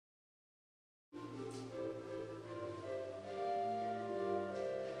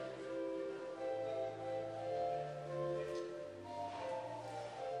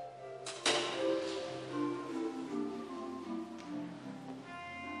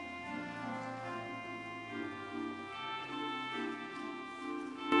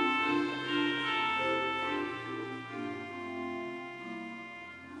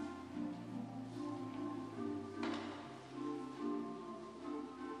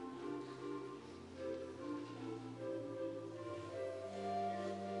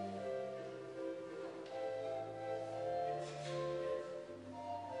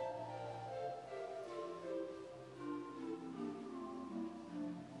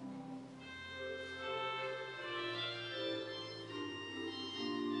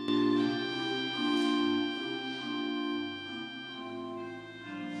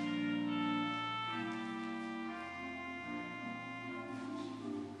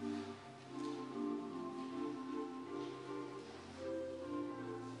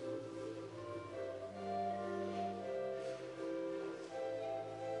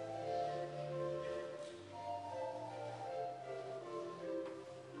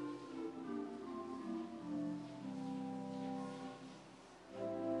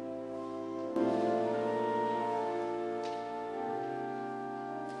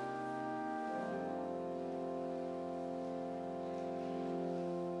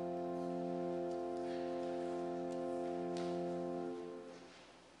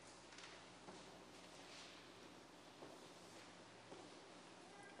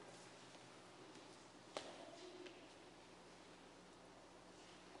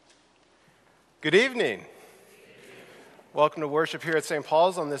Good evening. Welcome to worship here at St.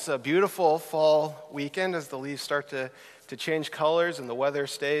 Paul's on this beautiful fall weekend as the leaves start to change colors and the weather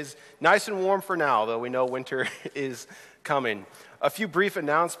stays nice and warm for now, though we know winter is coming. A few brief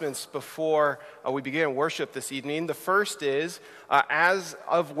announcements before we begin worship this evening. The first is, as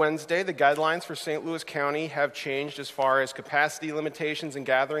of Wednesday, the guidelines for St. Louis County have changed as far as capacity limitations and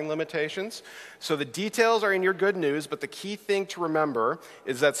gathering limitations. So the details are in your good news, but the key thing to remember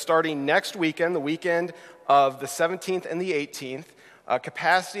is that starting next weekend, the weekend of the 17th and the 18th,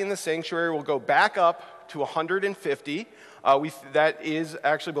 capacity in the sanctuary will go back up to 150. That is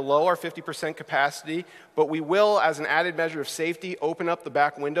actually below our 50% capacity, but we will, as an added measure of safety, open up the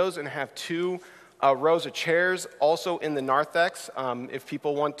back windows and have two rows of chairs also in the narthex if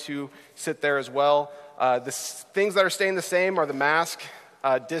people want to sit there as well. The things that are staying the same are the mask,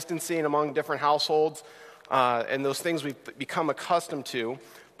 distancing among different households, and those things we've become accustomed to.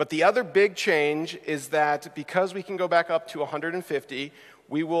 But the other big change is that because we can go back up to 150,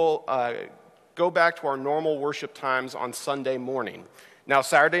 we will go back to our normal worship times on Sunday morning. Now,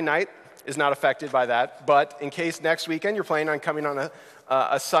 Saturday night is not affected by that, but in case next weekend you're planning on coming on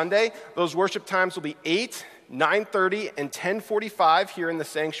a Sunday, those worship times will be 8, 9:30, and 10:45 here in the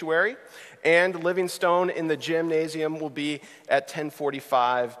sanctuary, and Livingstone in the gymnasium will be at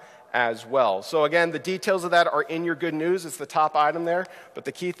 10:45 as well. So again, the details of that are in your good news. It's the top item there. But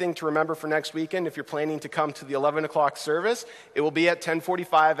the key thing to remember for next weekend, if you're planning to come to the 11 o'clock service, it will be at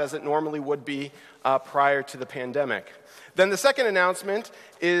 10:45 as it normally would be prior to the pandemic. Then the second announcement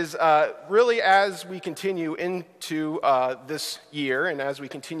is really as we continue into this year and as we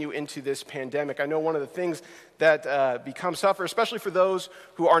continue into this pandemic, I know one of the things that becomes tougher, especially for those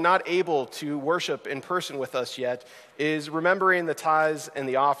who are not able to worship in person with us yet, is remembering the tithes and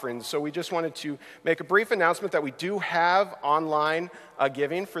the offerings. So we just wanted to make a brief announcement that we do have online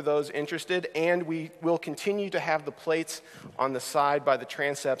giving for those interested, and we will continue to have the plates on the side by the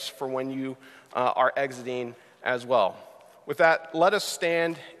transepts for when you are exiting as well. With that, let us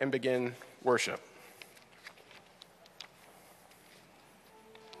stand and begin worship.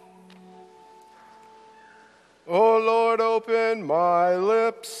 O Lord, open my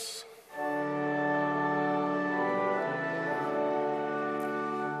lips.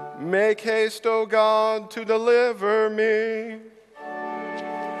 Make haste, O God, to deliver me.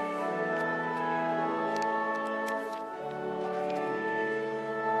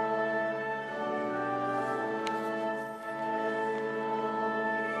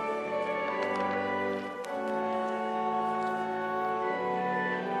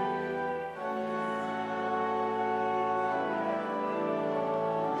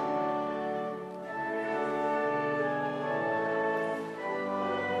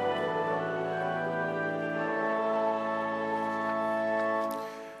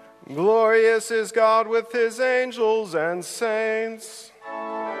 Glorious is God with his angels and saints.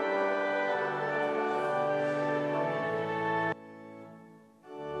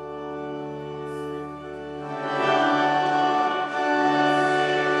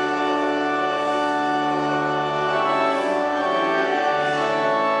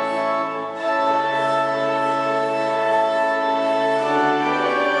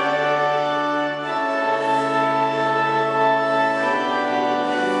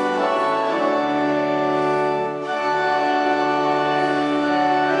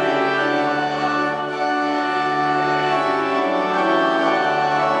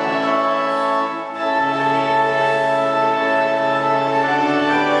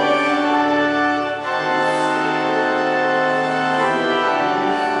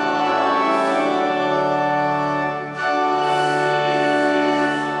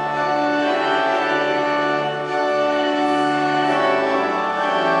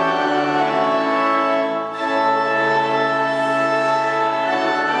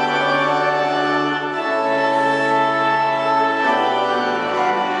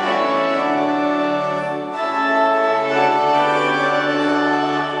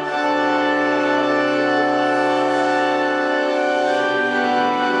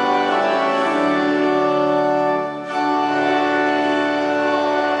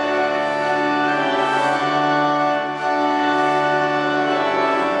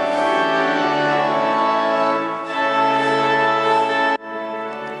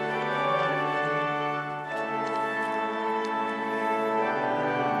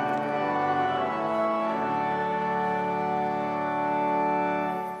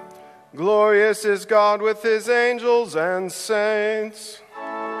 Glorious is God with his angels and saints.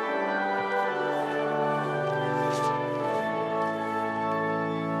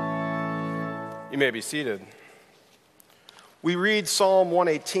 You may be seated. We read Psalm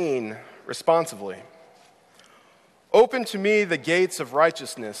 118, responsively. Open to me the gates of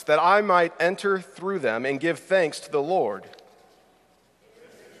righteousness, that I might enter through them and give thanks to the Lord.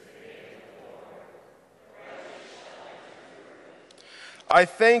 I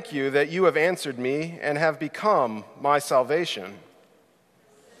thank you that you have answered me and have become my salvation.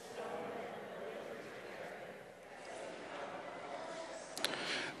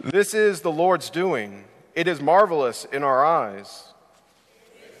 This is the Lord's doing. It is marvelous in our eyes.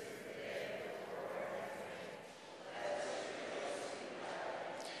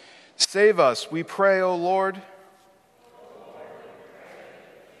 Save us, we pray, O Lord.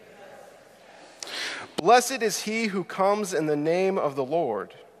 Blessed is he who comes in the name of the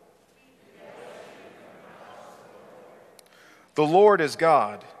Lord. The Lord is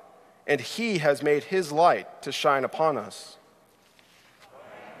God, and he has made his light to shine upon us.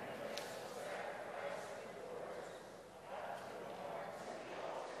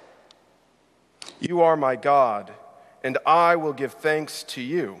 You are my God, and I will give thanks to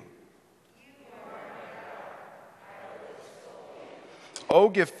you. Oh,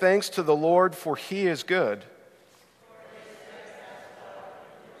 give thanks to the Lord, for he is good.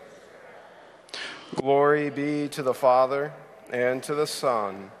 Glory be to the Father, and to the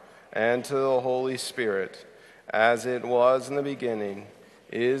Son, and to the Holy Spirit, as it was in the beginning,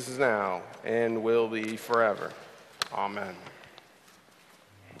 is now, and will be forever. Amen.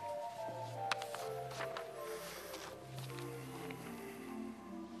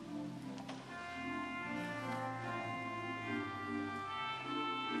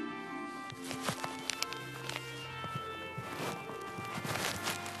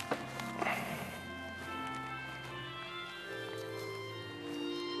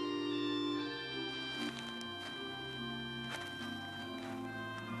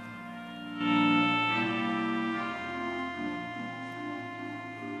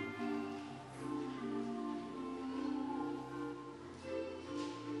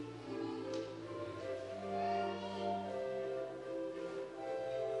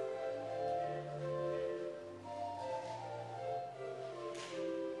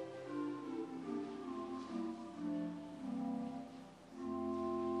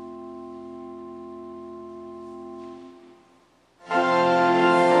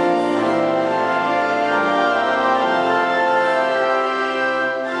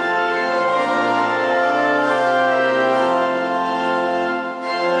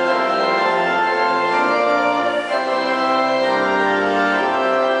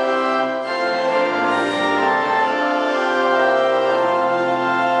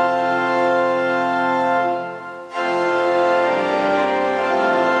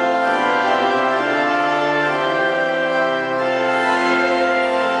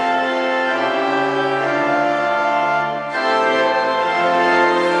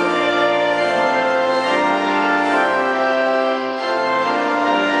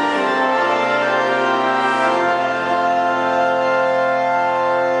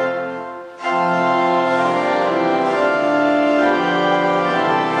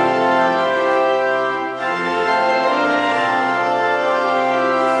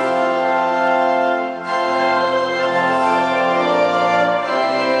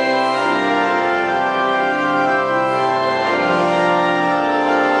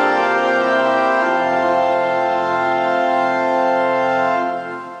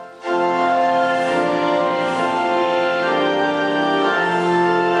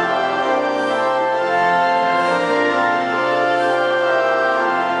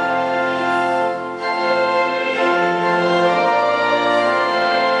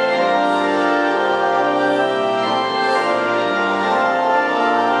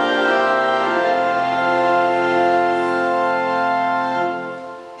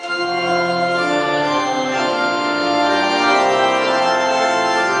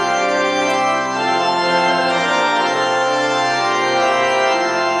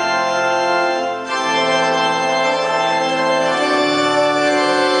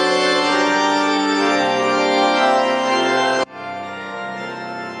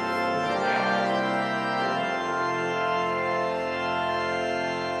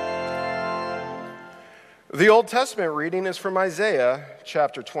 The Old Testament reading is from Isaiah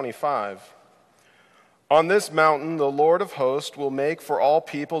chapter 25. On this mountain the Lord of hosts will make for all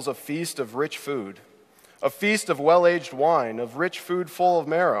peoples a feast of rich food, a feast of well-aged wine, of rich food full of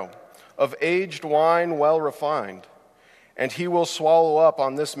marrow, of aged wine well refined. And he will swallow up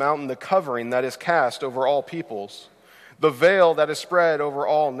on this mountain the covering that is cast over all peoples, the veil that is spread over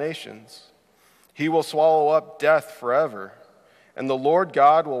all nations. He will swallow up death forever. And the Lord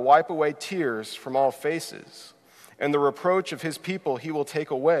God will wipe away tears from all faces, and the reproach of his people he will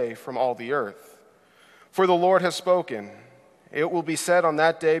take away from all the earth. For the Lord has spoken. It will be said on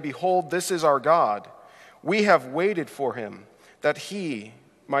that day, behold, this is our God. We have waited for him, that he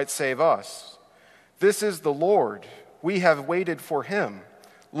might save us. This is the Lord. We have waited for him.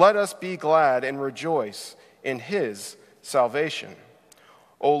 Let us be glad and rejoice in his salvation.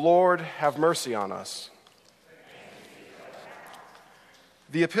 O Lord, have mercy on us.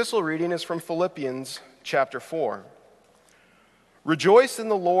 The epistle reading is from Philippians chapter 4. Rejoice in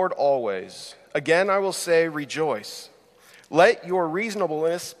the Lord always. Again, I will say, rejoice. Let your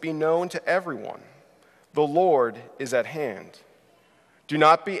reasonableness be known to everyone. The Lord is at hand. Do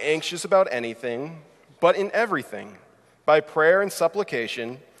not be anxious about anything, but in everything, by prayer and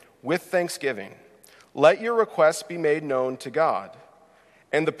supplication, with thanksgiving, let your requests be made known to God.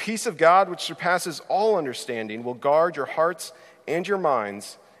 And the peace of God, which surpasses all understanding, will guard your hearts and your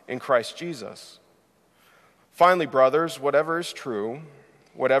minds in Christ Jesus. Finally, brothers, whatever is true,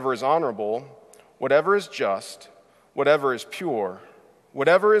 whatever is honorable, whatever is just, whatever is pure,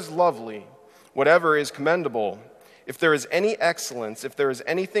 whatever is lovely, whatever is commendable, if there is any excellence, if there is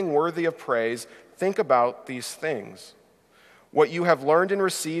anything worthy of praise, think about these things. What you have learned and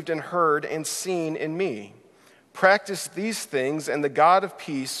received and heard and seen in me, practice these things, and the God of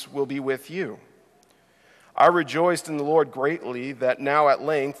peace will be with you. I rejoiced in the Lord greatly that now at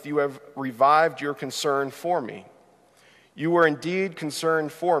length you have revived your concern for me. You were indeed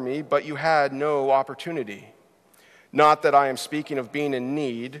concerned for me, but you had no opportunity. Not that I am speaking of being in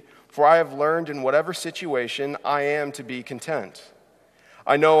need, for I have learned in whatever situation I am to be content.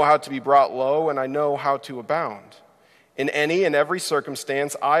 I know how to be brought low, and I know how to abound. In any and every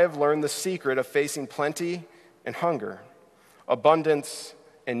circumstance, I have learned the secret of facing plenty and hunger, abundance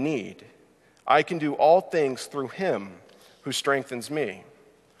and need. I can do all things through him who strengthens me.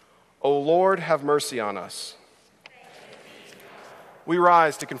 O Lord, have mercy on us. We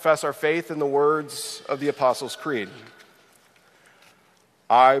rise to confess our faith in the words of the Apostles' Creed.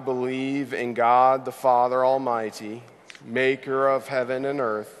 I believe in God the Father Almighty, maker of heaven and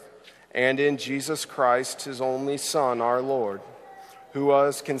earth, and in Jesus Christ, his only Son, our Lord, who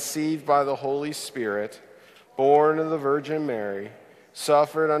was conceived by the Holy Spirit, born of the Virgin Mary,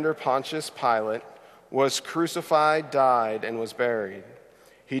 suffered under Pontius Pilate, was crucified, died, and was buried.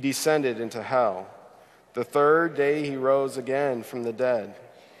 He descended into hell. The third day he rose again from the dead.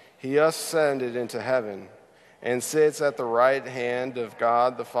 He ascended into heaven and sits at the right hand of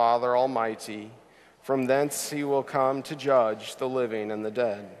God the Father Almighty. From thence he will come to judge the living and the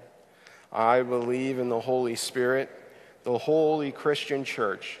dead. I believe in the Holy Spirit, the holy Christian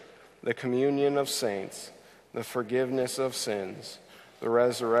church, the communion of saints, the forgiveness of sins, the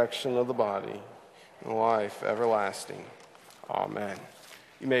resurrection of the body, and life everlasting. Amen.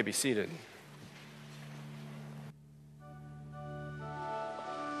 You may be seated.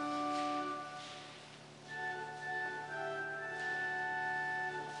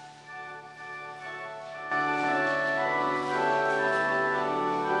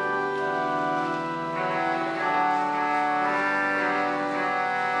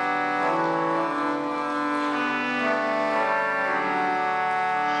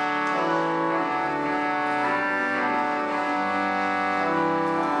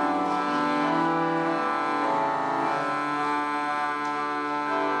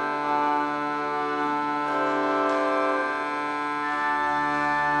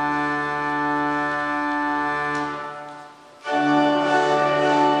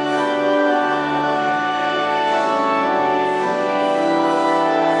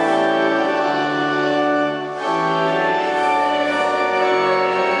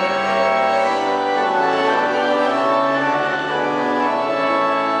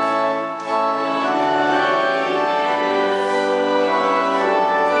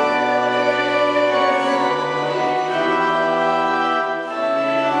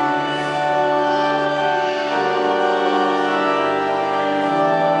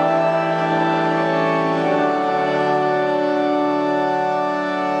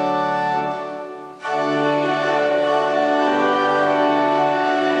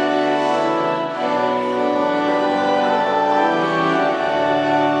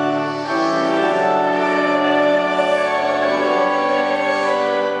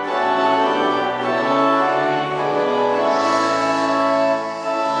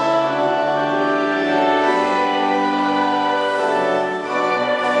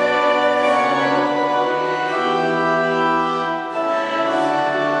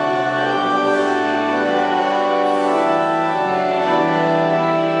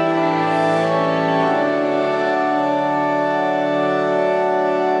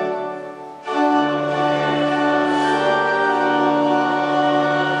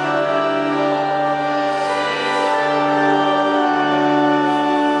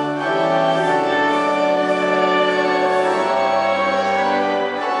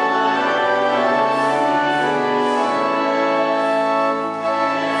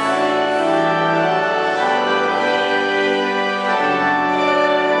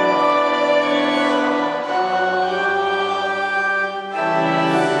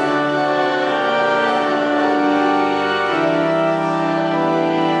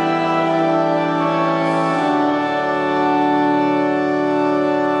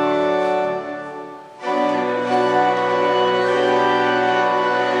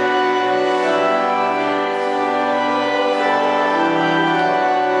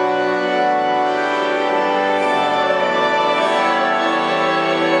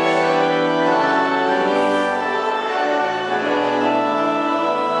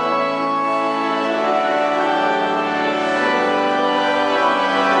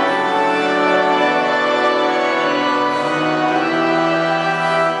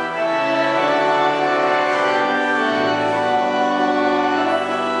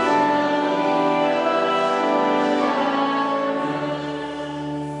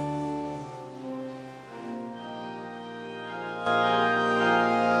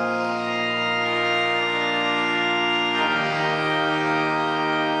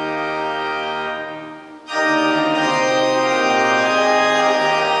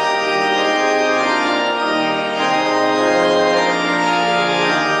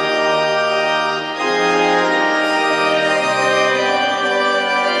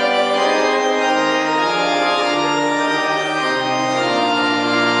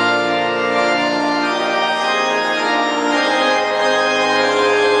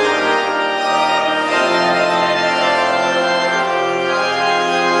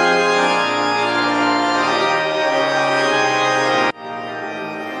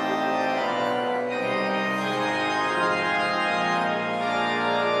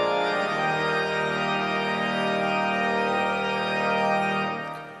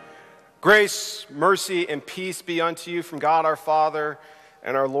 Grace, mercy, and peace be unto you from God our Father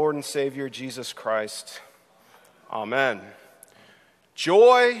and our Lord and Savior Jesus Christ. Amen.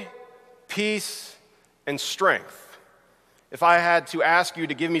 Joy, peace, and strength. If I had to ask you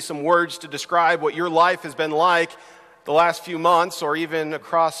to give me some words to describe what your life has been like the last few months or even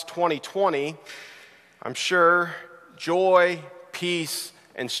across 2020, I'm sure joy, peace,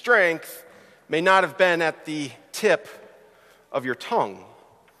 and strength may not have been at the tip of your tongue.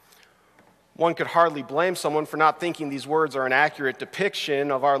 One could hardly blame someone for not thinking these words are an accurate depiction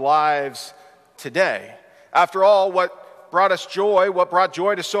of our lives today. After all, what brought us joy, what brought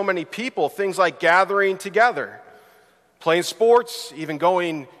joy to so many people, things like gathering together, playing sports, even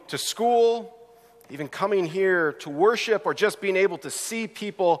going to school, even coming here to worship, or just being able to see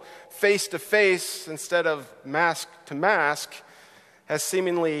people face to face instead of mask to mask, has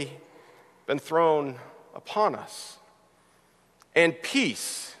seemingly been thrown upon us. And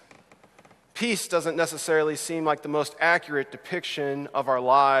peace. Peace doesn't necessarily seem like the most accurate depiction of our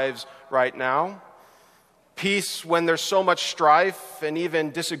lives right now. Peace when there's so much strife and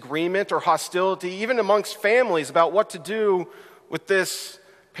even disagreement or hostility, even amongst families, about what to do with this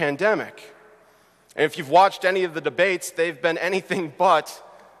pandemic. And if you've watched any of the debates, they've been anything but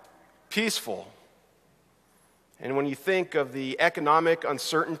peaceful. And when you think of the economic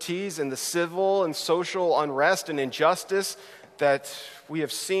uncertainties and the civil and social unrest and injustice that we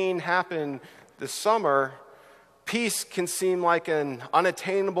have seen happen this summer, peace can seem like an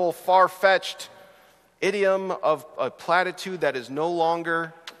unattainable, far-fetched idiom of a platitude that is no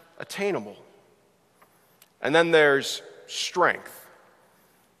longer attainable. And then there's strength.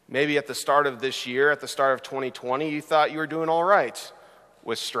 Maybe at the start of this year, at the start of 2020, you thought you were doing all right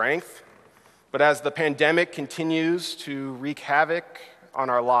with strength. But as the pandemic continues to wreak havoc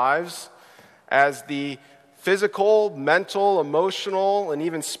on our lives, as the physical, mental, emotional, and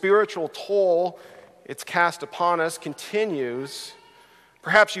even spiritual toll it's cast upon us continues,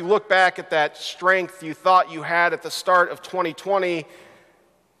 perhaps you look back at that strength you thought you had at the start of 2020,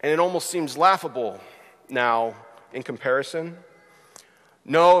 and it almost seems laughable now in comparison.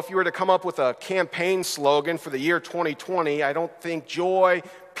 No, if you were to come up with a campaign slogan for the year 2020, I don't think joy,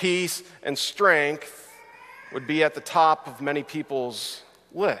 peace, and strength would be at the top of many people's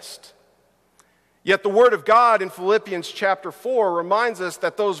list. Yet the Word of God in Philippians chapter 4 reminds us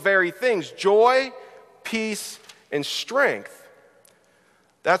that those very things, joy, peace, and strength,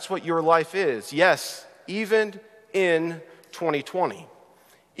 that's what your life is. Yes, even in 2020.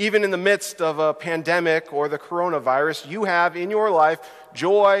 Even in the midst of a pandemic or the coronavirus, you have in your life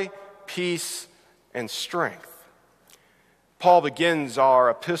joy, peace, and strength. Paul begins our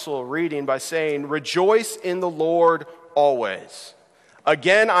epistle reading by saying, "Rejoice in the Lord always.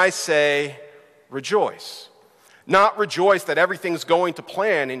 Again I say, rejoice." Not rejoice that everything's going to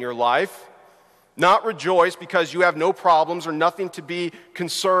plan in your life. Not rejoice because you have no problems or nothing to be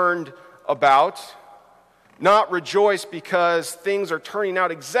concerned about. Not rejoice because things are turning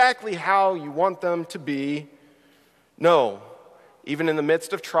out exactly how you want them to be. No, even in the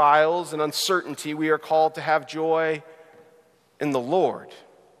midst of trials and uncertainty, we are called to have joy in the Lord.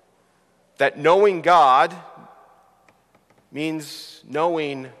 That knowing God means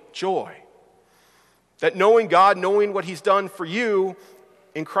knowing joy. That knowing God, knowing what He's done for you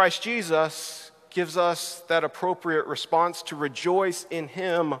in Christ Jesus, gives us that appropriate response to rejoice in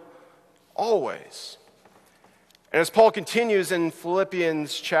Him always. And as Paul continues in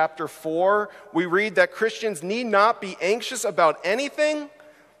Philippians chapter 4, we read that Christians need not be anxious about anything,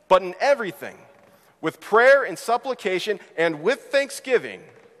 but in everything, with prayer and supplication and with thanksgiving,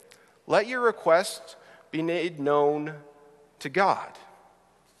 let your requests be made known to God.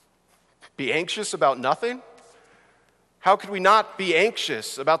 Be anxious about nothing? How could we not be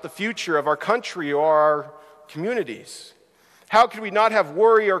anxious about the future of our country or our communities? How could we not have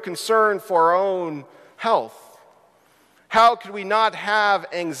worry or concern for our own health? How could we not have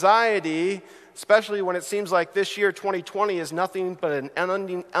anxiety, especially when it seems like this year, 2020, is nothing but an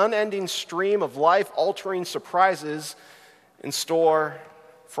unending stream of life-altering surprises in store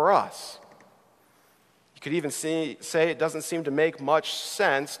for us? You could even say it doesn't seem to make much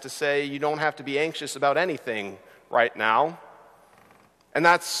sense to say you don't have to be anxious about anything right now. And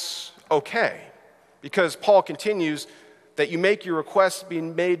that's okay, because Paul continues that you make your requests be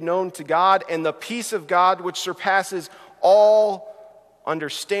made known to God, and the peace of God, which surpasses all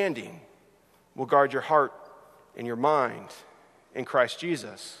understanding, will guard your heart and your mind in Christ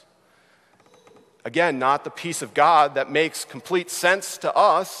Jesus. Again, not the peace of God that makes complete sense to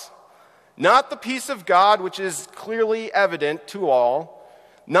us, not the peace of God which is clearly evident to all,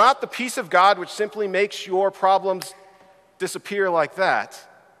 not the peace of God which simply makes your problems disappear like that,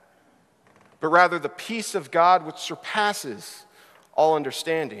 but rather the peace of God which surpasses all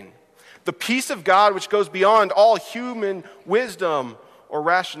understanding. The peace of God which goes beyond all human wisdom or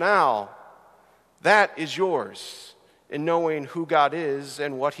rationale, that is yours in knowing who God is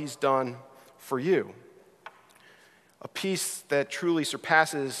and what he's done for you. A peace that truly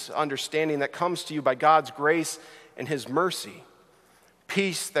surpasses understanding, that comes to you by God's grace and his mercy.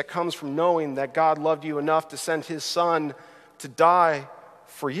 Peace that comes from knowing that God loved you enough to send his Son to die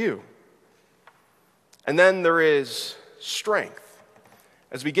for you. And then there is strength.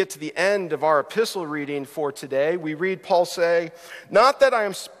 As we get to the end of our epistle reading for today, we read Paul say, "Not that I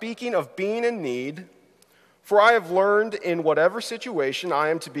am speaking of being in need, for I have learned in whatever situation I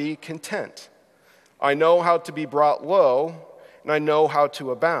am to be content. I know how to be brought low, and I know how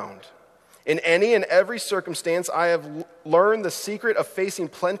to abound. In any and every circumstance I have learned the secret of facing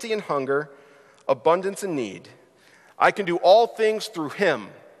plenty and hunger, abundance and need. I can do all things through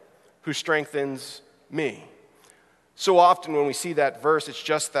him who strengthens me." So often when we see that verse, it's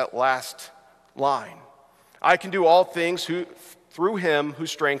just that last line. I can do all things through him who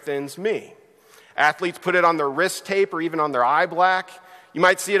strengthens me. Athletes put it on their wrist tape or even on their eye black. You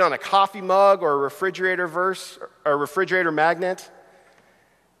might see it on a coffee mug or a refrigerator magnet.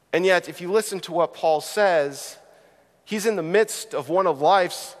 And yet, if you listen to what Paul says, he's in the midst of one of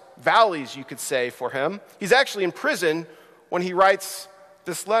life's valleys, you could say, for him. He's actually in prison when he writes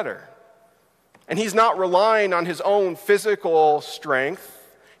this letter. And he's not relying on his own physical strength.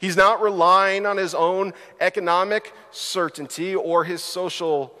 He's not relying on his own economic certainty or his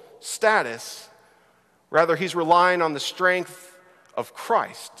social status. Rather, he's relying on the strength of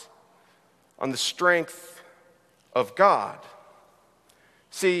Christ, on the strength of God.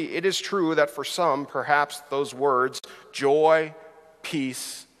 See, it is true that for some, perhaps those words, joy,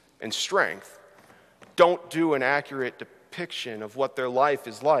 peace, and strength, don't do an accurate depiction of what their life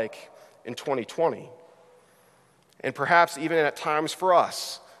is like in 2020. And perhaps even at times for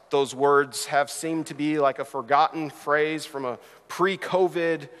us, those words have seemed to be like a forgotten phrase from a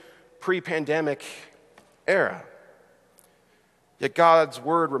pre-COVID, pre-pandemic era. Yet God's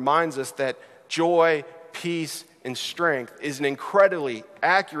word reminds us that joy, peace, and strength is an incredibly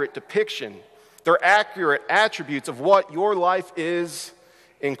accurate depiction. They're accurate attributes of what your life is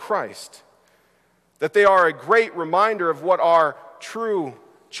in Christ. That they are a great reminder of what our true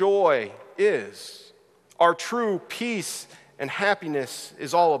joy is, our true peace and happiness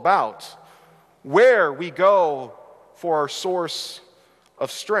is all about, where we go for our source of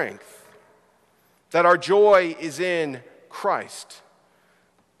strength. That our joy is in Christ,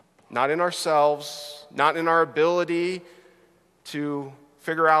 not in ourselves, not in our ability to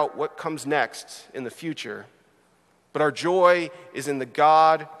figure out what comes next in the future, but our joy is in the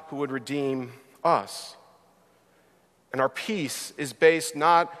God who would redeem us. And our peace is based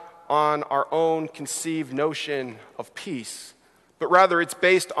not on our own conceived notion of peace, but rather it's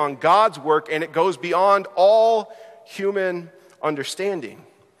based on God's work, and it goes beyond all human understanding.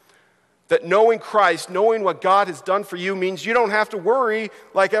 That knowing Christ, knowing what God has done for you, means you don't have to worry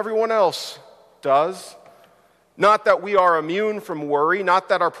like everyone else does. Not that we are immune from worry, not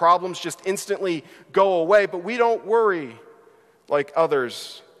that our problems just instantly go away, but we don't worry like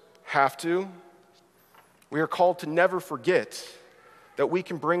others have to. We are called to never forget that we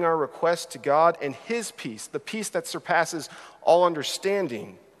can bring our requests to God, and his peace, the peace that surpasses all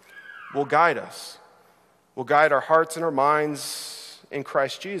understanding, will guide us, will guide our hearts and our minds in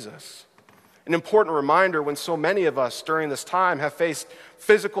Christ Jesus. An important reminder when so many of us during this time have faced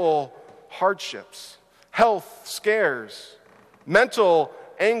physical hardships, health scares, mental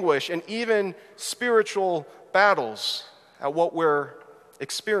anguish, and even spiritual battles at what we're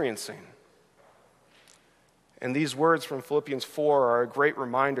experiencing. And these words from Philippians 4 are a great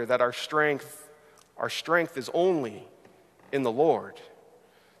reminder that our strength is only in the Lord,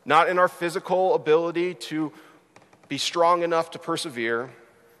 not in our physical ability to be strong enough to persevere,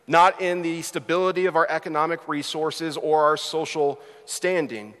 not in the stability of our economic resources or our social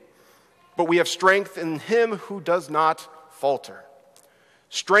standing, but we have strength in him who does not falter.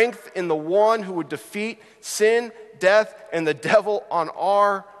 Strength in the one who would defeat sin, death, and the devil on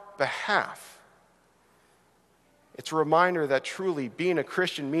our behalf. It's a reminder that truly being a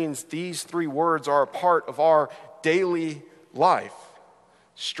Christian means these three words are a part of our daily life: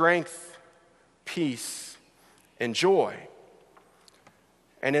 strength, peace, and joy.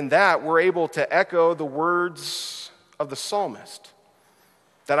 And in that, we're able to echo the words of the psalmist,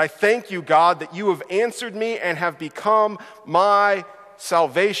 that I thank you, God, that you have answered me and have become my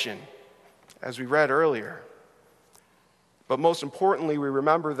salvation, as we read earlier. But most importantly, we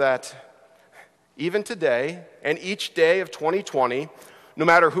remember that even today and each day of 2020, No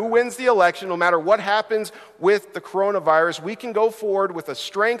matter who wins the election, no matter what happens with the coronavirus, we can go forward with a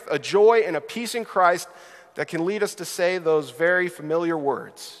strength, a joy, and a peace in Christ that can lead us to say those very familiar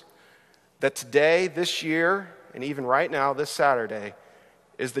words. That today, this year, and even right now, this Saturday,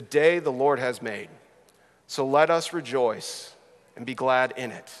 is the day the Lord has made. So let us rejoice and be glad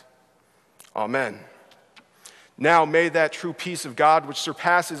in it. Amen. Now may that true peace of God, which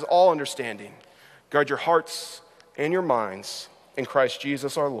surpasses all understanding, guard your hearts and your minds in Christ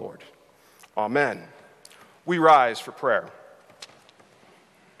Jesus our Lord. Amen. We rise for prayer.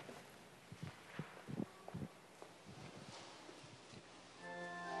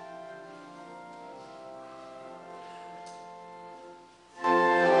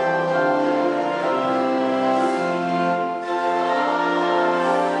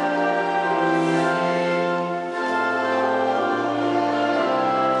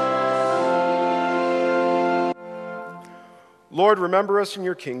 Lord, remember us in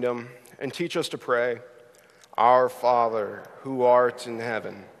your kingdom and teach us to pray. Our Father, who art in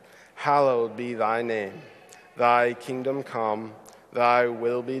heaven, hallowed be thy name. Thy kingdom come, thy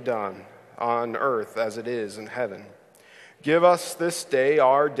will be done, on earth as it is in heaven. Give us this day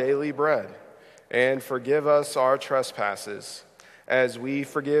our daily bread, and forgive us our trespasses, as we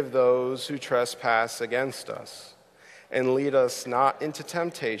forgive those who trespass against us. And lead us not into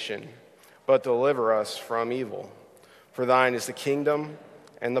temptation, but deliver us from evil. For thine is the kingdom,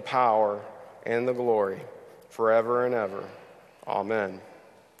 and the power, and the glory, forever and ever. Amen.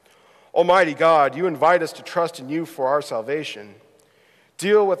 Almighty God, you invite us to trust in you for our salvation.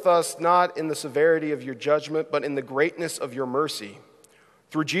 Deal with us not in the severity of your judgment, but in the greatness of your mercy.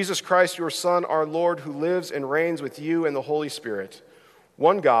 Through Jesus Christ, your Son, our Lord, who lives and reigns with you and the Holy Spirit,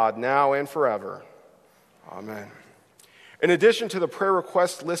 one God, now and forever. Amen. In addition to the prayer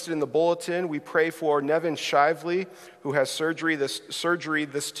requests listed in the bulletin, we pray for Nevin Shively, who has surgery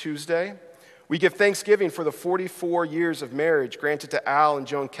this Tuesday. We give thanksgiving for the 44 years of marriage granted to Al and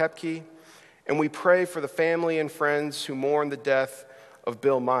Joan Kepke, and we pray for the family and friends who mourn the death of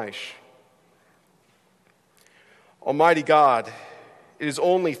Bill Maisch. Almighty God, it is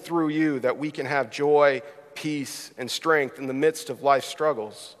only through you that we can have joy, peace, and strength in the midst of life's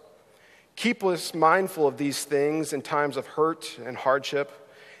struggles. Keep us mindful of these things in times of hurt and hardship,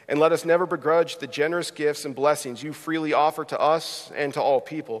 and let us never begrudge the generous gifts and blessings you freely offer to us and to all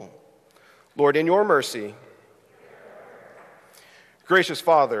people. Lord, in your mercy, gracious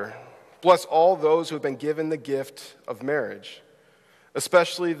Father, bless all those who have been given the gift of marriage.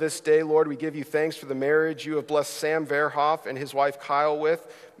 Especially this day, Lord, we give you thanks for the marriage you have blessed Sam Verhoff and his wife Kyle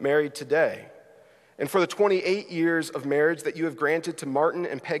with, married today, and for the 28 years of marriage that you have granted to Martin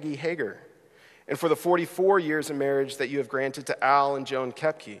and Peggy Hager, and for the 44 years of marriage that you have granted to Al and Joan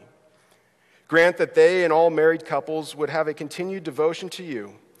Kepke. Grant that they and all married couples would have a continued devotion to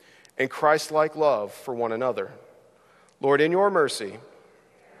you and Christ-like love for one another. Lord, in your mercy,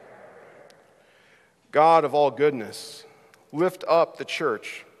 God of all goodness, lift up the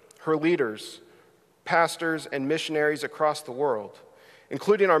church, her leaders, pastors, and missionaries across the world,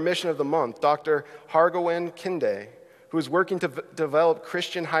 including our mission of the month, Dr. Hargowan Kinde, who is working to develop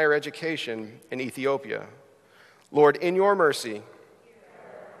Christian higher education in Ethiopia. Lord, in your mercy,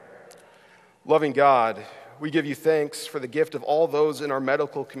 loving God, we give you thanks for the gift of all those in our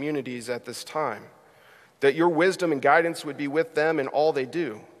medical communities at this time, that your wisdom and guidance would be with them in all they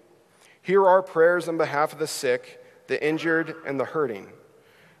do. Hear our prayers on behalf of the sick, the injured, and the hurting.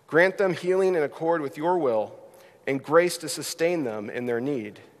 Grant them healing in accord with your will and grace to sustain them in their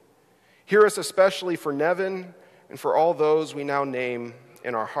need. Hear us especially for Nevin and for all those we now name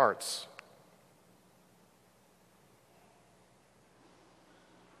in our hearts.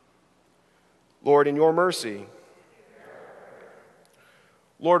 Lord, in your mercy,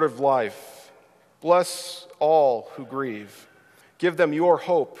 Lord of life, bless all who grieve. Give them your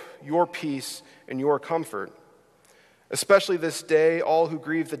hope, your peace, and your comfort. Especially this day, all who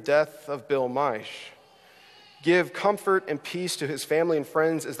grieve the death of Bill Maisch. Give comfort and peace to his family and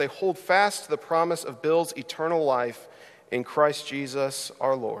friends as they hold fast to the promise of Bill's eternal life in Christ Jesus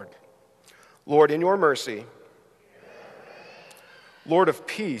our Lord. Lord, in your mercy, Lord of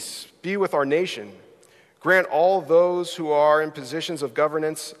peace, be with our nation. Grant all those who are in positions of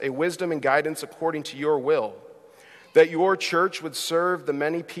governance a wisdom and guidance according to your will, that your church would serve the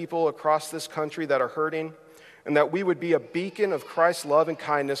many people across this country that are hurting, and that we would be a beacon of Christ's love and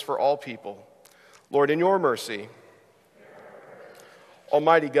kindness for all people. Lord, in your mercy,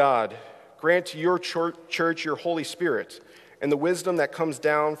 Almighty God, grant to your church your Holy Spirit and the wisdom that comes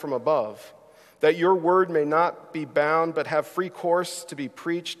down from above, that your word may not be bound but have free course to be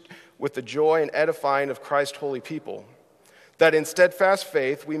preached with the joy and edifying of Christ's holy people, that in steadfast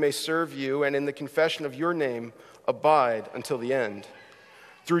faith we may serve you and in the confession of your name abide until the end.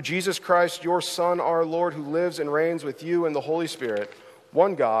 Through Jesus Christ, your Son, our Lord, who lives and reigns with you in the Holy Spirit,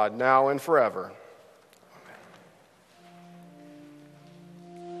 one God, now and forever.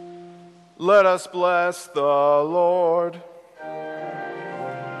 Let us bless the Lord.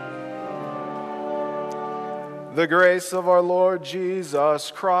 The grace of our Lord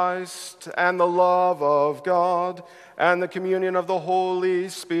Jesus Christ, and the love of God, and the communion of the Holy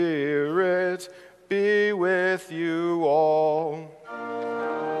Spirit be with you all.